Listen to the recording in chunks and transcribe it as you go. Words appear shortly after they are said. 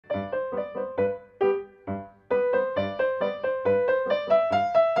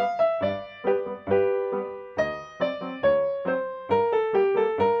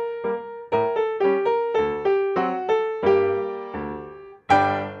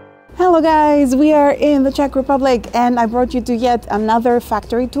Hello guys, we are in the Czech Republic and I brought you to yet another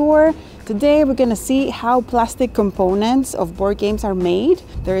factory tour. Today we're gonna see how plastic components of board games are made.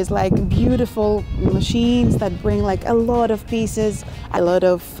 There is like beautiful machines that bring like a lot of pieces, a lot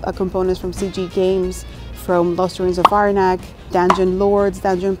of components from CG Games, from Lost Ruins of Arnak, Dungeon Lords,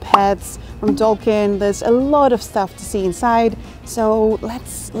 Dungeon Pets, from Tolkien. There's a lot of stuff to see inside, so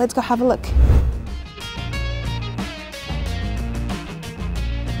let's go have a look.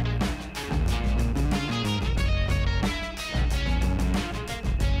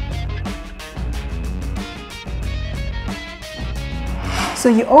 So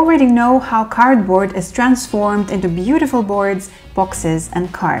you already know how cardboard is transformed into beautiful boards, boxes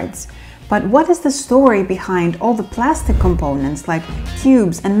and cards. But what is the story behind all the plastic components like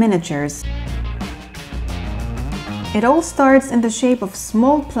cubes and miniatures? It all starts in the shape of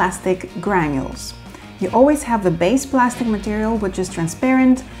small plastic granules. You always have the base plastic material, which is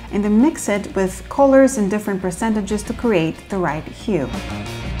transparent, and then mix it with colors in different percentages to create the right hue.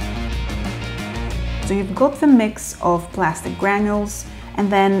 So you've got the mix of plastic granules, and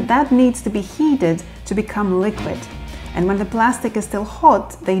then that needs to be heated to become liquid. And when the plastic is still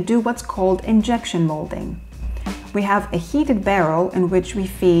hot, they do what's called injection molding. We have a heated barrel in which we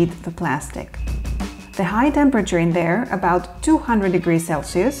feed the plastic. The high temperature in there, about 200 degrees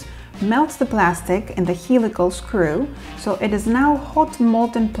Celsius, melts the plastic in the helical screw, so it is now hot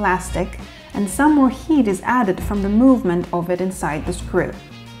molten plastic, and some more heat is added from the movement of it inside the screw.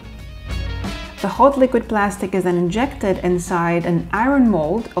 The hot liquid plastic is then injected inside an iron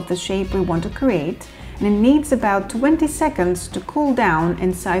mold of the shape we want to create, and it needs about 20 seconds to cool down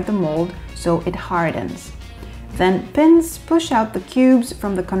inside the mold so it hardens. Then pins push out the cubes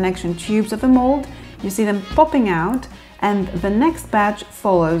from the connection tubes of the mold. You see them popping out, and the next batch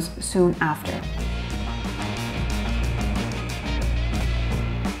follows soon after.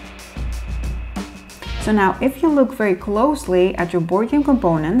 So now, if you look very closely at your board game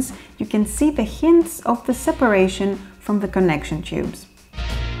components, you can see the hints of the separation from the connection tubes.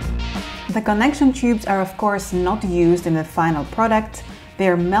 The connection tubes are of course not used in the final product. They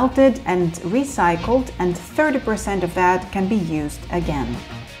are melted and recycled, and 30% of that can be used again.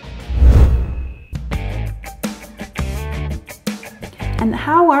 And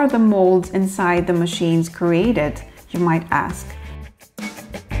how are the molds inside the machines created, you might ask?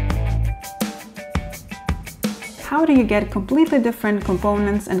 How do you get completely different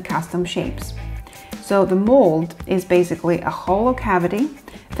components and custom shapes? So the mold is basically a hollow cavity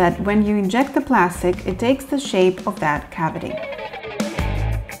that when you inject the plastic, it takes the shape of that cavity.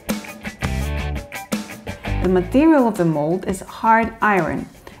 The material of the mold is hard iron,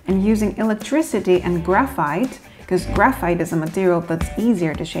 and using electricity and graphite, because graphite is a material that's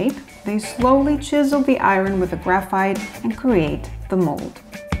easier to shape, they slowly chisel the iron with the graphite and create the mold.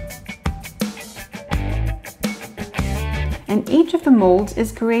 And each of the molds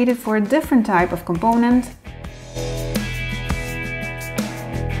is created for a different type of component.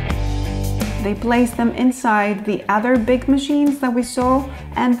 They place them inside the other big machines that we saw,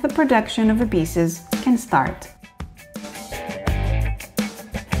 and the production of the pieces can start.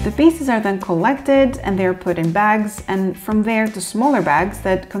 The pieces are then collected and they are put in bags, and from there to smaller bags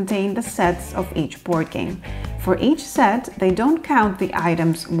that contain the sets of each board game. For each set, they don't count the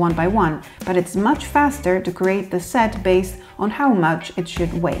items one by one, but it's much faster to create the set based on how much it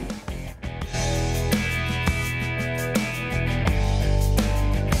should weigh.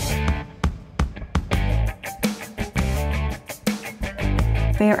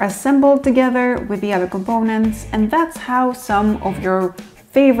 They are assembled together with the other components, and that's how some of your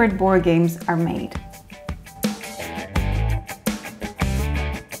favorite board games are made.